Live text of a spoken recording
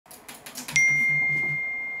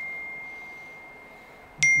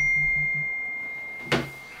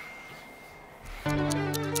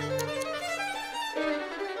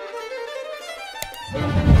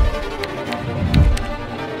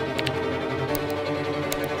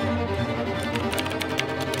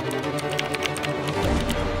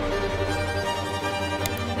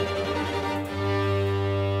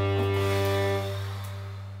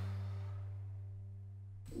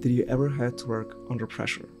Did you ever had to work under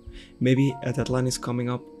pressure? Maybe a deadline is coming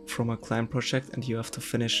up from a client project and you have to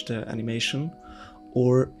finish the animation,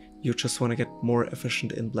 or you just want to get more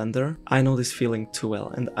efficient in Blender. I know this feeling too well,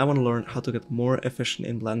 and I want to learn how to get more efficient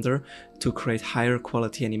in Blender to create higher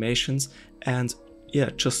quality animations and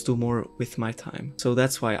just do more with my time. So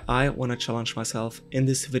that's why I want to challenge myself in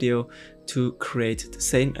this video to create the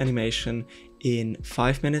same animation in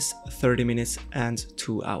 5 minutes, 30 minutes and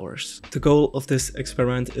 2 hours. The goal of this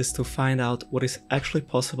experiment is to find out what is actually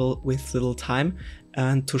possible with little time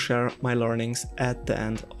and to share my learnings at the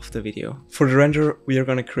end of the video. For the render we are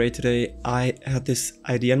going to create today, I had this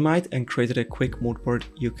idea in mind and created a quick moodboard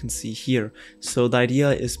you can see here. So the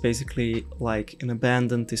idea is basically like an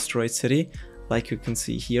abandoned, destroyed city, like you can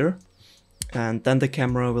see here. And then the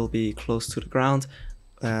camera will be close to the ground,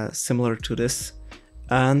 similar to this.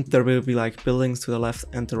 And there will be like buildings to the left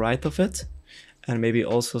and the right of it. And maybe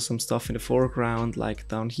also some stuff in the foreground, like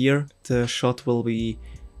down here. The shot will be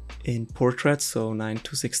in portrait, so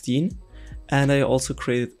 9:16. And I also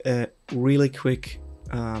created a really quick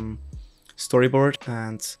storyboard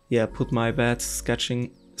and put my bad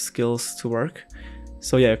sketching skills to work.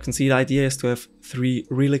 So you can see the idea is to have 3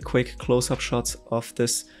 really quick close-up shots of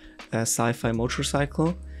this sci-fi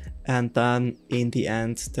motorcycle. And then in the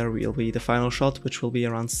end there will be the final shot, which will be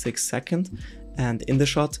around 6 seconds. And in the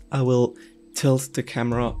shot I will tilt the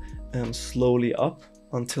camera slowly up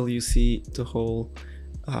until you see the whole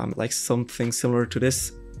like something similar to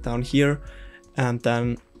this down here, and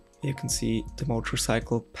then you can see the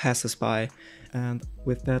motorcycle passes by. And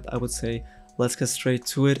with that I would say let's get straight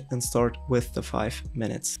to it and start with the 5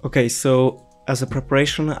 minutes. Okay, so as a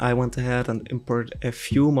preparation, I went ahead and imported a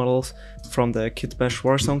few models from the Kit Bash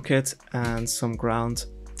Warzone kit and some ground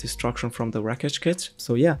destruction from the wreckage kit.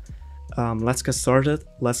 So let's get started,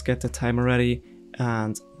 let's get the timer ready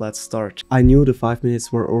and let's start. I knew the 5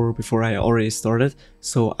 minutes were over before I already started,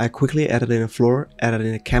 so I quickly added in a floor, added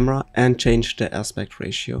in a camera and changed the aspect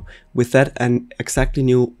ratio. With that I exactly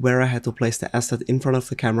knew where I had to place the asset in front of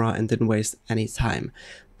the camera and didn't waste any time.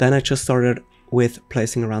 Then I just started with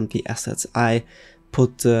placing around the assets. I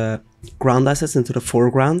put the ground assets into the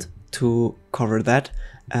foreground to cover that,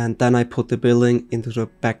 and then I put the building into the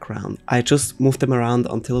background. I just moved them around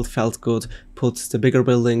until it felt good, put the bigger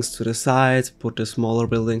buildings to the side, put the smaller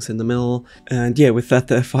buildings in the middle, and with that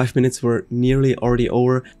the 5 minutes were nearly already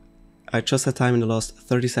over. I just had time in the last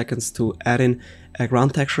 30 seconds to add in a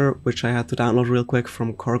ground texture, which I had to download real quick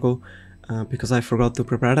from Cargo because I forgot to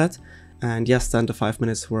prepare that. And then the 5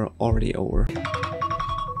 minutes were already over.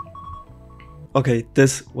 Okay,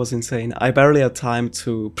 this was insane. I barely had time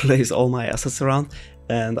to place all my assets around,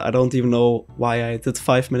 and I don't even know why I did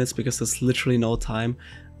 5 minutes because there's literally no time.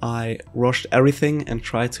 I rushed everything and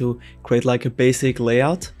tried to create like a basic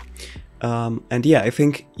layout. I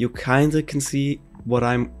think you kinda can see what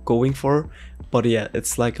I'm going for, but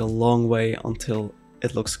it's like a long way until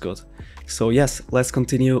it looks good. So let's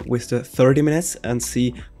continue with the 30 minutes and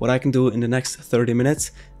see what I can do in the next 30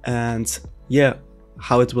 minutes and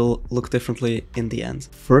how it will look differently in the end.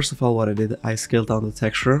 First of all, what I did, I scaled down the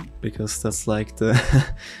texture because that's like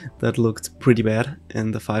that looked pretty bad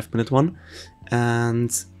in the 5 minute one.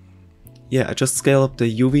 And I just scale up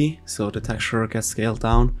the UV so the texture gets scaled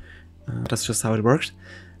down. That's just how it works.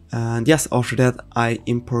 And after that I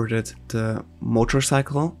imported the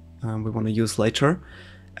motorcycle we want to use later.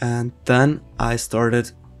 And then I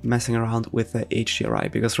started messing around with the HDRI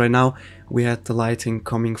because right now we had the lighting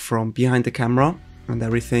coming from behind the camera and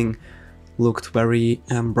everything looked very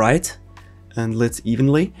bright and lit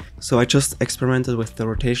evenly. So I just experimented with the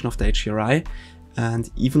rotation of the HDRI, and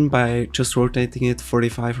even by just rotating it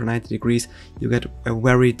 45 or 90 degrees you get a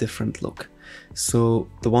very different look. So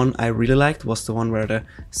the one I really liked was the one where the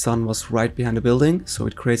sun was right behind the building, so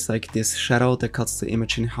it creates like this shadow that cuts the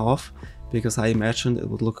image in half, because I imagined it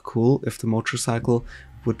would look cool if the motorcycle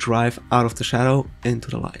would drive out of the shadow into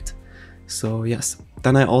the light. So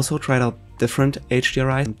then I also tried out different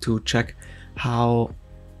HDRI to check how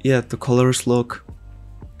the colors look,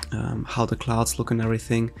 how the clouds look and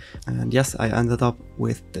everything. And I ended up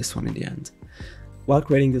with this one in the end. While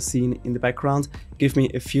creating the scene in the background, give me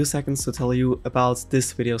a few seconds to tell you about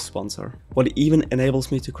this video's sponsor. What even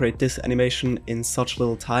enables me to create this animation in such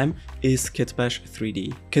little time is Kitbash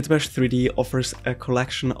 3D. Kitbash 3D offers a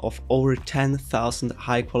collection of over 10,000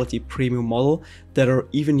 high quality premium models that are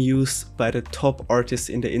even used by the top artists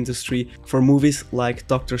in the industry for movies like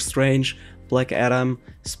Doctor Strange, Black Adam,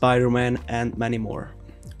 Spider-Man and many more.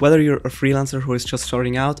 Whether you're a freelancer who is just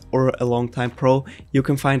starting out or a long-time pro, you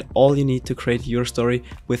can find all you need to create your story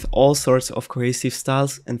with all sorts of cohesive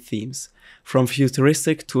styles and themes. From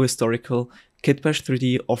futuristic to historical, Kitbash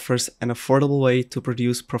 3D offers an affordable way to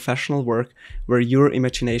produce professional work where your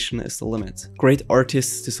imagination is the limit. Great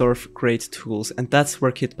artists deserve great tools, and that's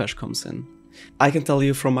where Kitbash comes in. I can tell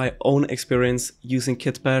you from my own experience using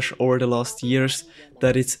Kitbash over the last years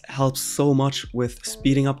that it helps so much with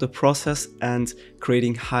speeding up the process and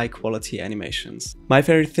creating high quality animations. My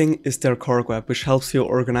favorite thing is their cargo app, which helps you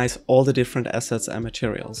organize all the different assets and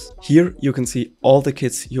materials. Here you can see all the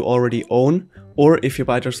kits you already own, or if you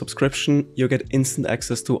buy their subscription, you get instant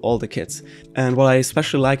access to all the kits. And what I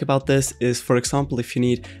especially like about this is, for example, if you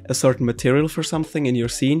need a certain material for something in your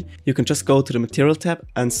scene, you can just go to the material tab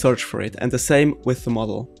and search for it. And the same with the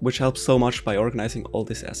model, which helps so much by organizing all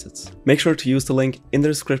these assets. Make sure to use the link in the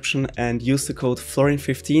description and use the code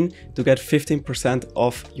Florin15 to get 15%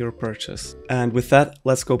 off your purchase. And with that,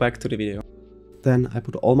 let's go back to the video. Then I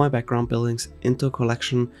put all my background buildings into a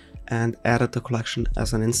collection and added the collection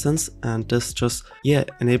as an instance, and this just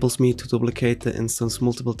enables me to duplicate the instance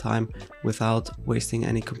multiple times without wasting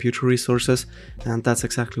any computer resources. And that's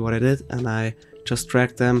exactly what I did, and I just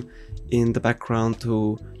dragged them in the background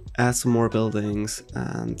to add some more buildings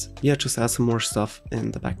and just add some more stuff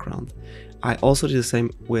in the background. I also did the same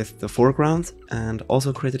with the foreground and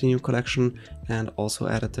also created a new collection and also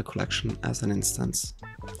added the collection as an instance.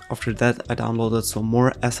 After that, I downloaded some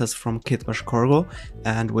more assets from Kitbash Cargo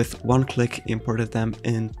and with one click imported them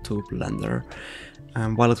into Blender.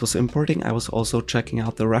 While it was importing, I was also checking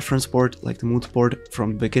out the reference board, like the Moodboard,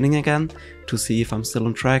 from the beginning again to see if I'm still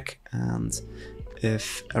on track and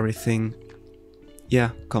if everything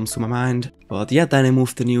comes to my mind. But then I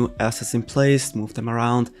moved the new assets in place, moved them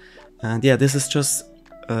around, and this is just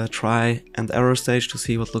a try and error stage to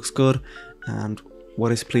see what looks good and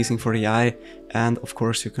what is pleasing for the eye. And of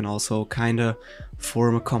course you can also kind of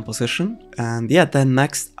form a composition. And then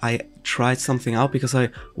next I tried something out because I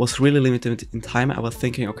was really limited in time. I was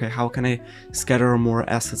thinking, okay, how can I scatter more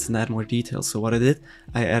assets and add more details? So what I did,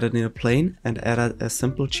 I added in a plane and added a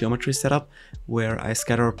simple geometry setup where I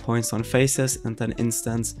scatter points on faces and then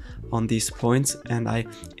instance on these points, and I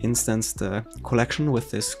instanced the collection with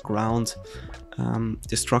this ground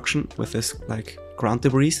destruction, with this like ground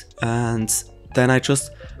debris, and then I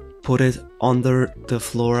just put it under the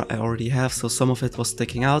floor I already have, so some of it was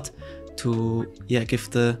sticking out to give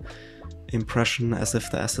the impression as if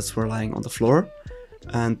the assets were lying on the floor.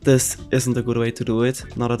 And this isn't a good way to do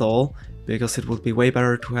it, not at all, because it would be way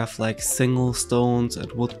better to have like single stones and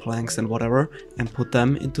wood planks and whatever and put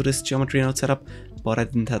them into this geometry node setup, but I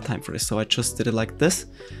didn't have time for this, so I just did it like this.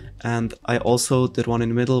 And I also did one in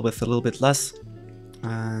the middle with a little bit less,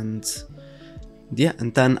 and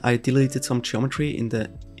then I deleted some geometry in the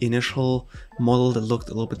initial model that looked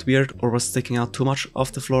a little bit weird or was sticking out too much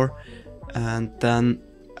off the floor, and then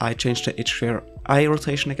I changed the HDRI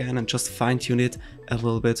rotation again and just fine-tuned it a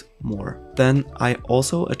little bit more. Then I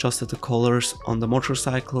also adjusted the colors on the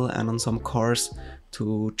motorcycle and on some cars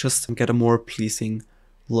to just get a more pleasing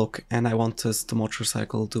look, and I wanted the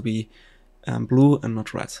motorcycle to be blue and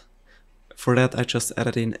not red. For that I just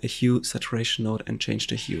added in a hue saturation node and changed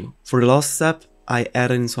the hue. For the last step, I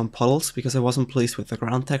added in some puddles because I wasn't pleased with the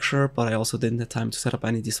ground texture, but I also didn't have time to set up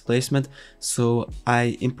any displacement. So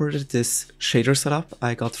I imported this shader setup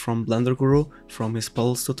I got from Blender Guru from his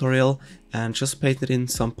puddles tutorial and just painted in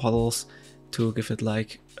some puddles to give it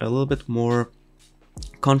like a little bit more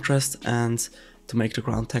contrast and to make the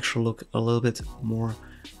ground texture look a little bit more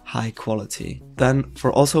high quality. Then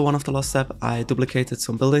for also one of the last step, I duplicated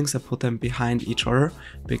some buildings and put them behind each other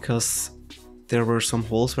because there were some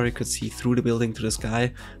holes where you could see through the building to the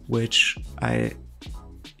sky, which I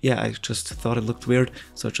just thought it looked weird,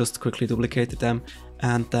 so I just quickly duplicated them.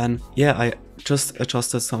 And then I just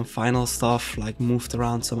adjusted some final stuff, like moved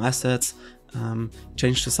around some assets,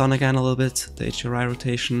 changed the sun again a little bit, the HDRI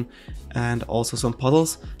rotation, and also some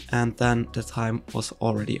puddles, and then the time was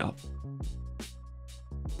already up.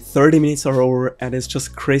 30 minutes are over and it's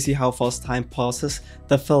just crazy how fast time passes.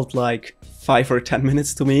 That felt like 5 or 10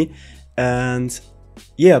 minutes to me. And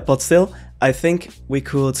but still, I think we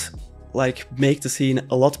could like make the scene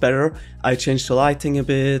a lot better. I changed the lighting a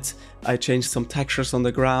bit, I changed some textures on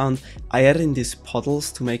the ground, I added in these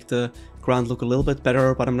puddles to make the ground look a little bit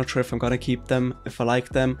better, but I'm not sure if I'm gonna keep them, if I like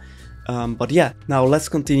them. But now let's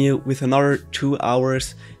continue with another 2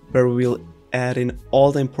 hours where we'll add in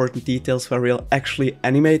all the important details, where we'll actually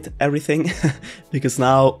animate everything because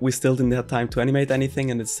now we still didn't have time to animate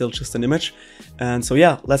anything and it's still just an image. And so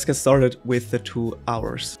let's get started with the 2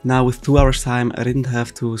 hours. Now with 2 hours time I didn't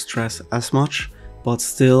have to stress as much, but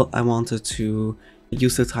still I wanted to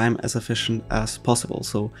use the time as efficient as possible.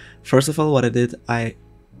 So first of all, what I did, I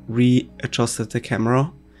readjusted the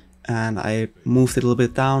camera and I moved it a little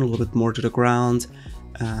bit down, a little bit more to the ground,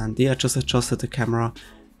 and yeah, just adjusted the camera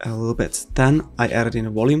a little bit. Then I added in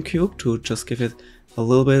a volume cube to just give it a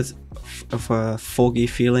little bit of a foggy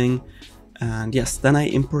feeling. And yes, then I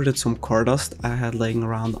imported some car dust I had laying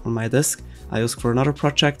around on my disk. I used for another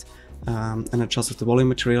project, and adjusted the volume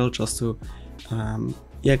material just to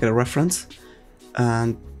yeah, get a reference.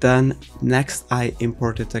 And then next I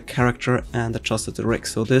imported the character and adjusted the rig.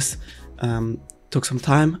 So this took some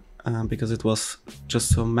time because it was just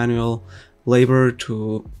some manual labor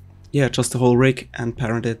to adjust the whole rig and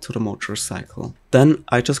parent it to the motorcycle. Then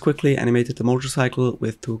I just quickly animated the motorcycle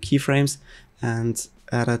with 2 keyframes and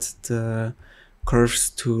added the curves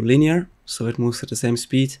to linear so it moves at the same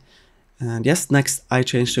speed. And yes, next I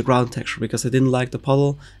changed the ground texture because I didn't like the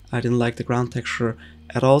puddle, I didn't like the ground texture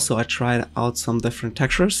at all, so I tried out some different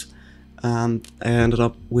textures and I ended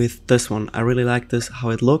up with this one. I really liked this, how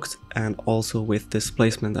it looked, and also with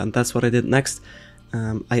displacement, and that's what I did next.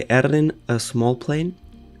 I added in a small plane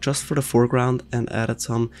just for the foreground and added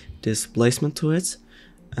some displacement to it,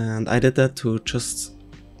 and I did that to just,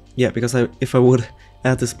 because if I would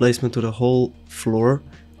add displacement to the whole floor,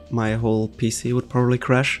 my whole PC would probably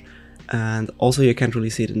crash. And also you can't really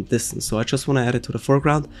see it in the distance, so I just want to add it to the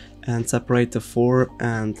foreground and separate the fore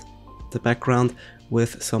and the background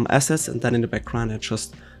with some assets, and then in the background I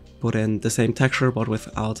just put in the same texture but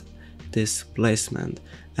without displacement.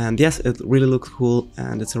 And yes, it really looks cool,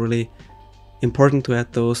 and it's really important to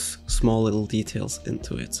add those small little details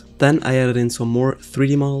into it. Then I added in some more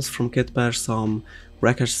 3D models from Kitbash, some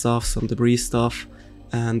wreckage stuff, some debris stuff,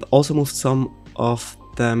 and also moved some of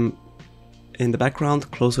them in the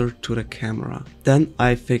background closer to the camera. Then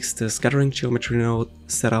I fixed the scattering geometry node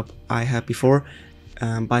setup I had before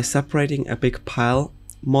by separating a big pile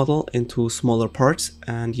model into smaller parts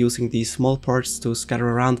and using these small parts to scatter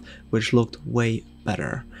around, which looked way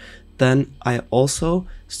better. Then I also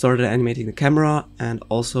started animating the camera and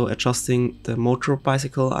also adjusting the motor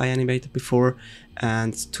bicycle I animated before,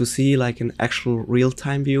 and to see like an actual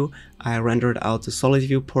real-time view I rendered out the solid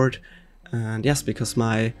viewport. And yes, because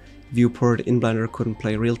my viewport in Blender couldn't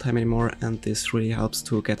play real-time anymore, and this really helps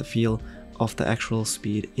to get a feel of the actual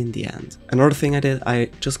speed in the end. Another thing I did, I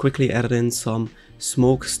just quickly added in some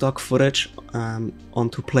smoke stock footage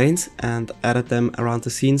onto planes and added them around the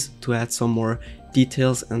scenes to add some more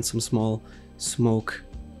details and some small smoke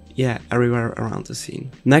everywhere around the scene.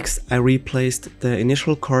 Next I replaced the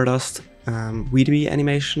initial car dust VDB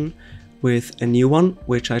animation with a new one,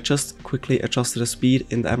 which I just quickly adjusted the speed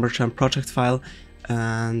in the Emberjam project file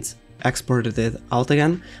and exported it out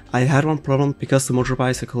again. I had one problem because the motor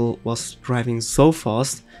bicycle was driving so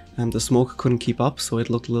fast and the smoke couldn't keep up, so it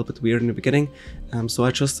looked a little bit weird in the beginning. So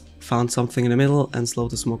I just found something in the middle and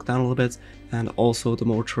slowed the smoke down a little bit, and also the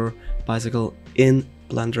motor bicycle in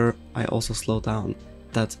Blender I also slowed down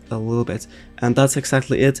that a little bit. And that's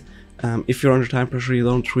exactly it. If you're under time pressure, you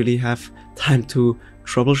don't really have time to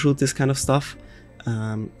troubleshoot this kind of stuff.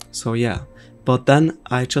 So yeah. But then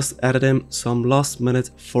I just added in some last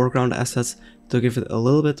minute foreground assets to give it a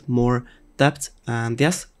little bit more depth, and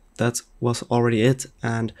yes, that was already it,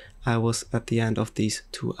 and I was at the end of these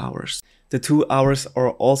 2 hours. The 2 hours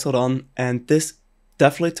are also done, and this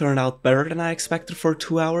definitely turned out better than I expected for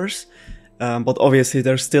 2 hours, but obviously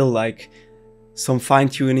there's still like some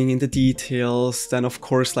fine-tuning in the details, then of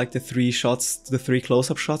course like the 3 shots, the 3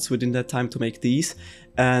 close-up shots within that time to make these,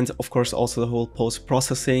 and of course also the whole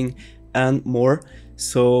post-processing and more.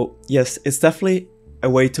 So yes, it's definitely a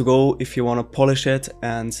way to go if you want to polish it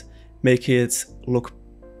and make it look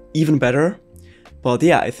even better. But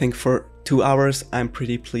yeah, I think for 2 hours I'm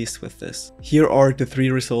pretty pleased with this. Here are the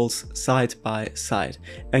 3 results side by side.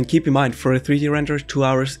 And keep in mind, for a 3D render 2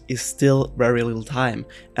 hours is still very little time,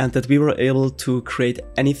 and that we were able to create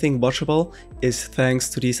anything watchable is thanks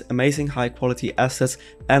to these amazing high quality assets,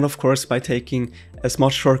 and of course by taking as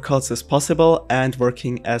much shortcuts as possible and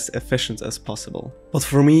working as efficient as possible. But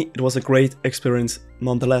for me it was a great experience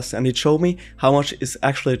nonetheless, and it showed me how much is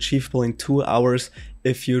actually achievable in 2 hours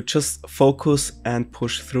if you just focus and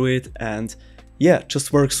push through it, and yeah,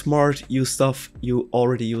 just work smart, use stuff you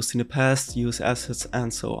already used in the past, use assets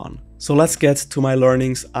and so on. So let's get to my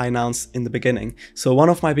learnings I announced in the beginning. So one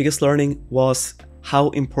of my biggest learning was how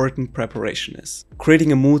important preparation is.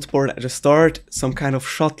 Creating a mood board at the start, some kind of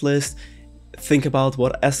shot list, think about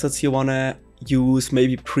what assets you wanna use,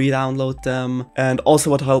 maybe pre-download them. And also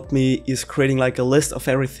what helped me is creating like a list of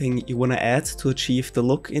everything you wanna add to achieve the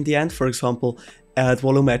look in the end. For example, add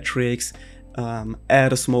volumetrics,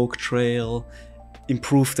 add a smoke trail,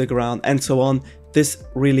 improve the ground, and so on. This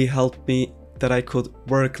really helped me that I could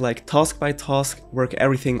work like task by task, work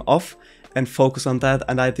everything off, and focus on that,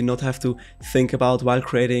 and I did not have to think about while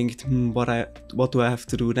creating what do I have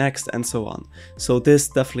to do next and so on. So this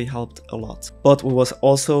definitely helped a lot. But what was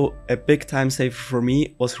also a big time saver for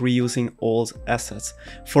me was reusing old assets.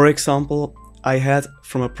 For example, I had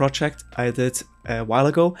from a project I did a while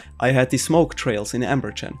ago, I had the smoke trails in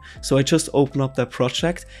Embergen. So I just opened up that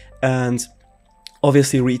project and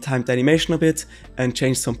obviously retimed the animation a bit and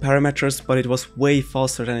changed some parameters, but it was way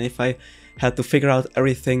faster than if I had to figure out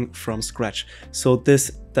everything from scratch. So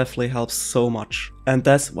this definitely helps so much. And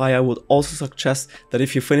that's why I would also suggest that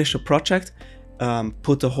if you finish a project,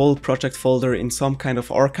 put the whole project folder in some kind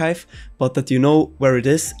of archive, but that you know where it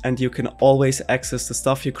is and you can always access the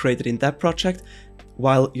stuff you created in that project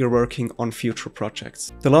while you're working on future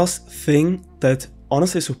projects. The last thing that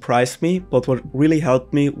honestly surprised me, but what really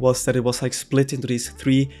helped me was that it was like split into these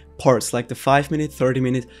 3 parts, like the 5-minute,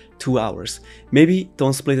 30-minute, 2 hours. Maybe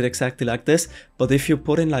don't split it exactly like this, but if you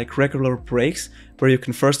put in like regular breaks where you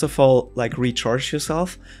can first of all like recharge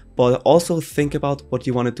yourself, but also think about what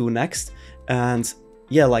you want to do next. And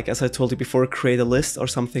yeah, like as I told you before, create a list or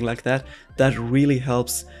something like that. That really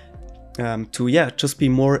helps to just be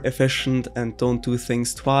more efficient and don't do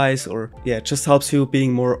things twice, or it just helps you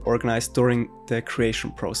being more organized during the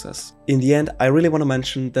creation process. In the end, I really want to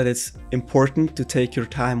mention that it's important to take your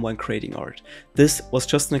time when creating art. This was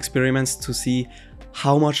just an experiment to see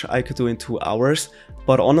how much I could do in 2 hours,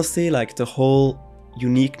 but honestly, like the whole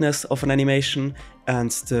uniqueness of an animation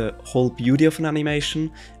and the whole beauty of an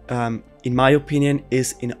animation, in my opinion,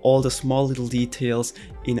 is in all the small little details,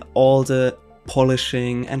 in all the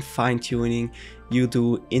polishing and fine-tuning you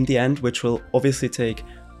do in the end, which will obviously take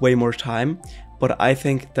way more time, but I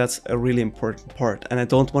think that's a really important part. And I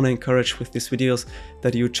don't want to encourage with these videos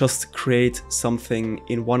that you just create something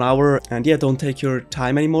in 1 hour and don't take your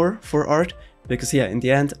time anymore for art, because in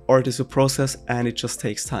the end, art is a process and it just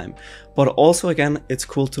takes time. But also again, it's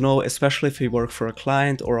cool to know, especially if you work for a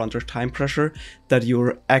client or under time pressure, that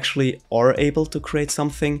you actually are able to create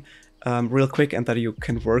something real quick and that you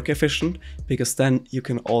can work efficient, because then you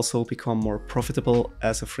can also become more profitable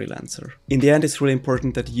as a freelancer. In the end, it's really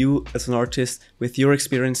important that you as an artist with your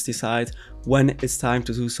experience decide when it's time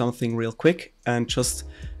to do something real quick and just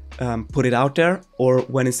put it out there, or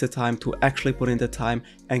when it's the time to actually put in the time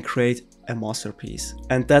and create a masterpiece.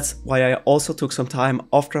 And that's why I also took some time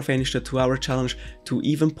after I finished the 2-hour challenge to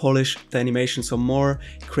even polish the animation some more,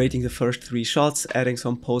 creating the first 3 shots, adding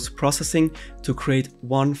some post-processing to create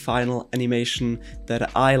one final animation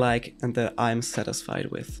that I like and that I'm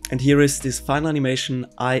satisfied with. And here is this final animation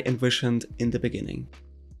I envisioned in the beginning.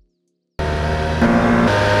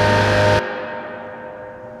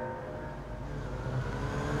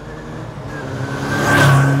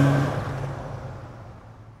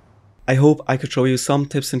 I hope I could show you some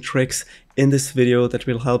tips and tricks in this video that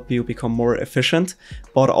will help you become more efficient,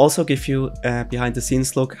 but also give you a behind the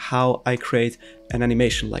scenes look how I create an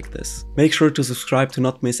animation like this. Make sure to subscribe to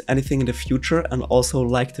not miss anything in the future, and also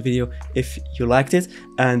like the video if you liked it,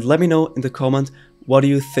 and let me know in the comment what do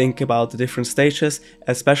you think about the different stages,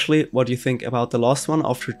 especially what do you think about the last one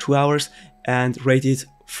after 2 hours, and rate it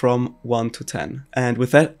from 1 to 10. And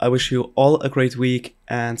with that, I wish you all a great week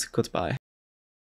and goodbye.